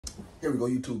Here we go,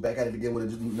 YouTube. Back at it again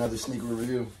with another sneaker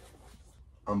review.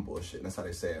 I'm bullshitting. That's how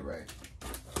they say it, right?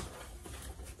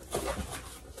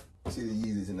 See the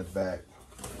Yeezys in the back.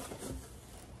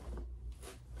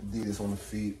 Adidas on the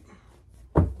feet.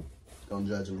 Don't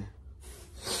judge me.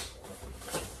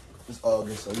 It's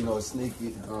August, so you know it's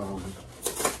sneaky.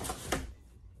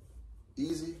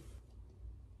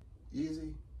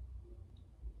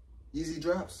 Yeezy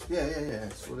drops? Yeah,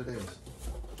 that's what it is.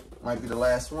 Might be the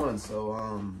last one, so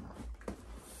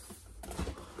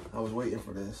I was waiting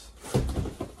for this.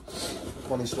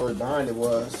 Funny story behind it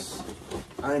was,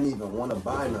 I didn't even want to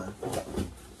buy none.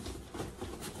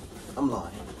 I'm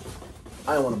lying.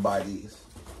 I didn't want to buy these.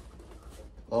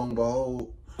 Long and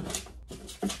behold,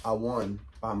 I won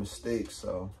by mistake,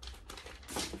 so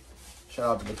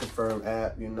shout out to the Confirm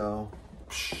app, you know.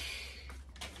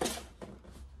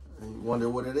 And you wonder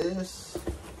what it is?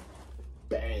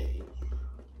 Bang.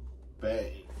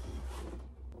 Bang.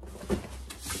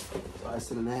 Size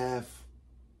 10.5.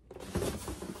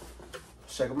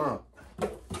 Check them out.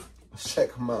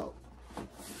 Check them out.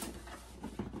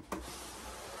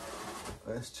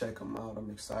 Let's check them out. I'm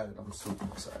excited. I'm super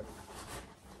excited.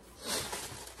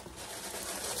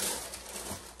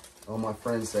 All my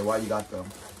friends say, why you got them?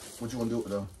 What you gonna do with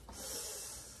them?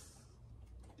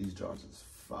 These Johns is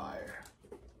fire.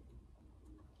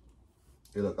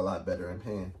 They look a lot better in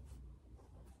hand.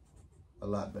 A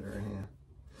lot better in hand.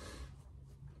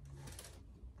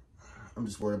 I'm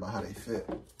just worried about how they fit,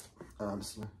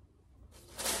 honestly.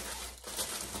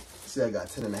 See, I got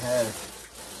 10.5.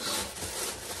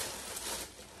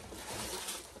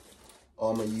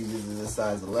 All my Yeezys is a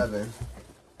size 11,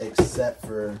 except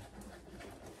for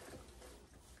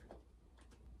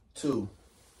 2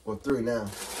 or 3 now.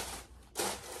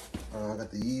 I got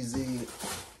the Yeezy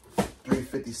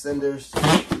 350 Cinders,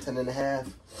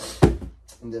 10.5.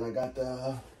 And then I got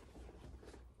the,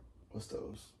 what's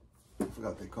those? I forgot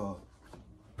what they called.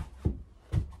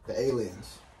 The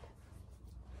Aliens.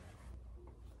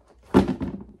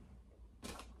 And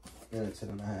a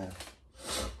 10.5.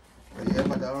 But yeah,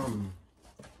 I'm about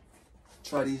to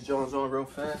try these Jones on real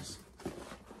fast.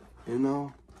 You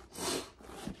know?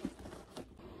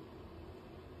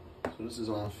 So this is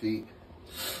on feet.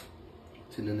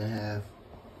 10.5.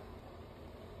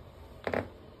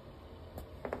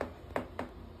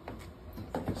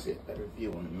 See a better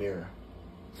view in the mirror.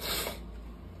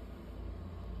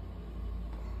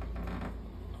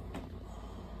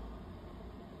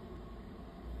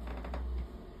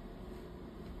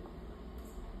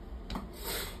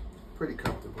 Pretty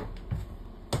comfortable.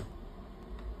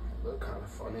 Look kind of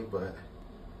funny, but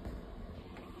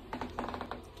I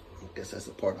guess that's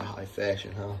a part of high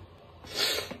fashion, huh?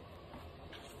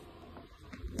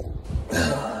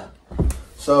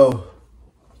 So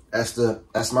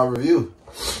that's my review.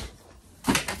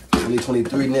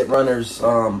 2023 Knit Runners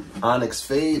Onyx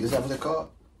Fade. Is that what they're called?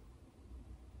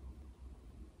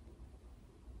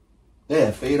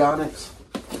 Yeah, Fade Onyx.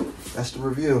 That's the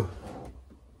review.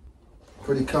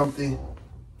 Pretty comfy.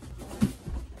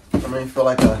 I mean, feel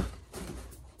like a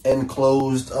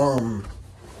enclosed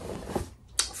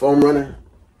foam runner.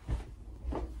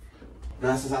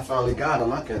 Now since I finally got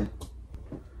them, I can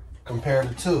compare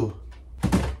the two.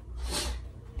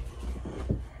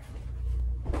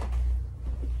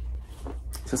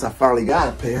 Since I finally got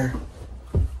a pair,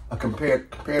 I compared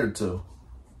the two.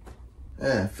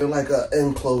 Yeah, I feel like an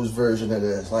enclosed version of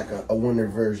this, like a winter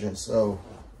version. So,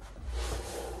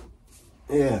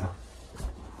 yeah.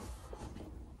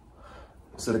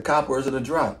 So the cop or is it a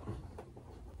drop?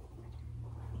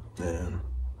 And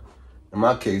in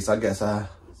my case, I guess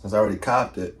since I already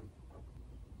copped it,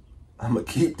 I'm gonna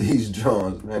keep these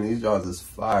Johns, man. These Johns is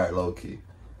fire, low key.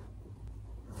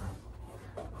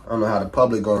 I don't know how the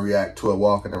public gonna react to it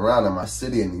walking around in my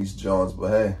city in these Johns, but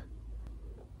hey,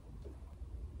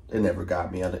 they never got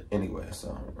me anyway,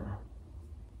 so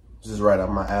this is right up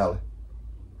my alley.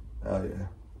 Oh yeah.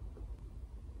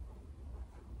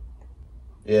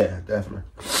 Yeah, definitely.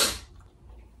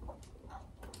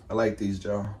 I like these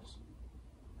Johns.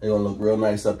 They're gonna look real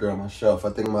nice up there on my shelf. I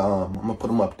think I'm gonna put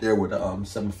them up there where the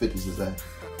 750s is at.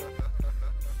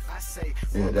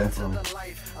 Yeah, definitely.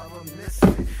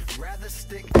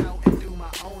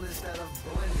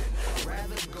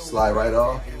 Slide right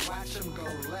off.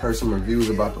 Heard some reviews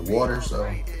about the water, so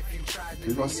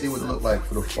we're gonna see what it look like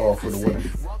for the fall, for the winter.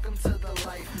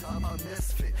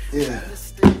 Yeah.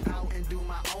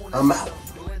 I'm out.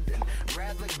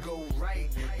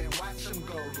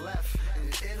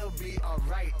 it. It'll be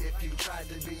alright if you try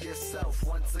to be yourself.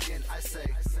 Once again, I say.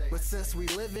 But since we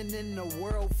living in a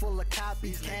world full of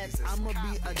copycats, I'ma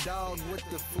be a dog with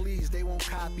the fleas. They won't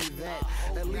copy that.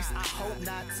 At least I hope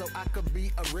not, so I could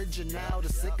be original. The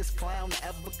sickest clown to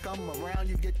ever come around.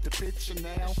 You get the picture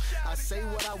now. I say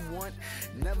what I want,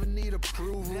 never need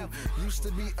approval. Used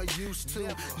to be a used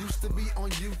to, used to be on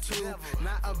YouTube.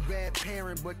 Not a bad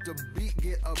parent, but the beat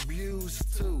get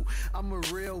abused too. I'm a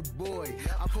real boy,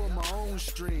 I pull my own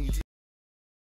strings.